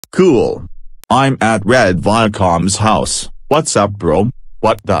Cool. I'm at Red Viacom's house. What's up, bro?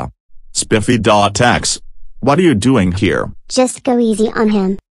 What the? Spiffy.x. What are you doing here? Just go easy on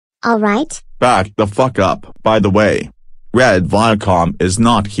him. Alright? Back the fuck up. By the way, Red Viacom is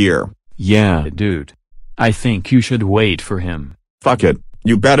not here. Yeah, dude. I think you should wait for him. Fuck it.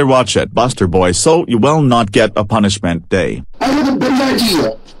 You better watch it, Buster Boy, so you will not get a punishment day. I have a big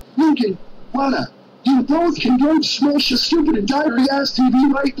idea. Lincoln, Lana, you both can go smash your stupid and diary-ass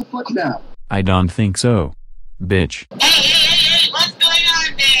TV right the fuck now. I don't think so. Bitch. Hey, what's going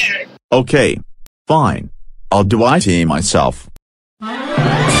on there? Okay. Fine. I'll do IT myself.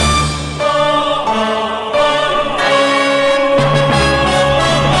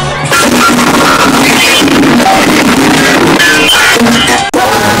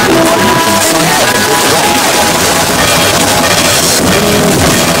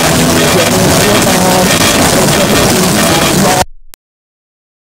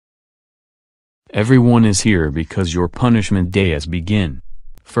 Everyone is here because your punishment day has begun.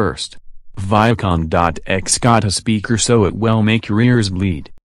 First, Viacom.x got a speaker so it will make your ears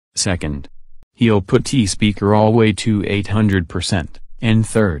bleed. Second, he'll put T-speaker all way to 800%. And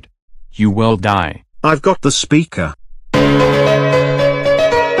third, you will die. I've got the speaker. We'll be right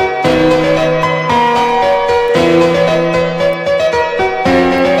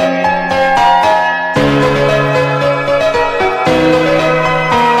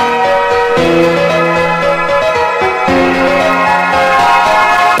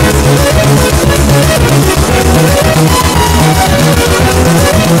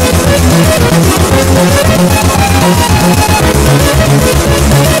back.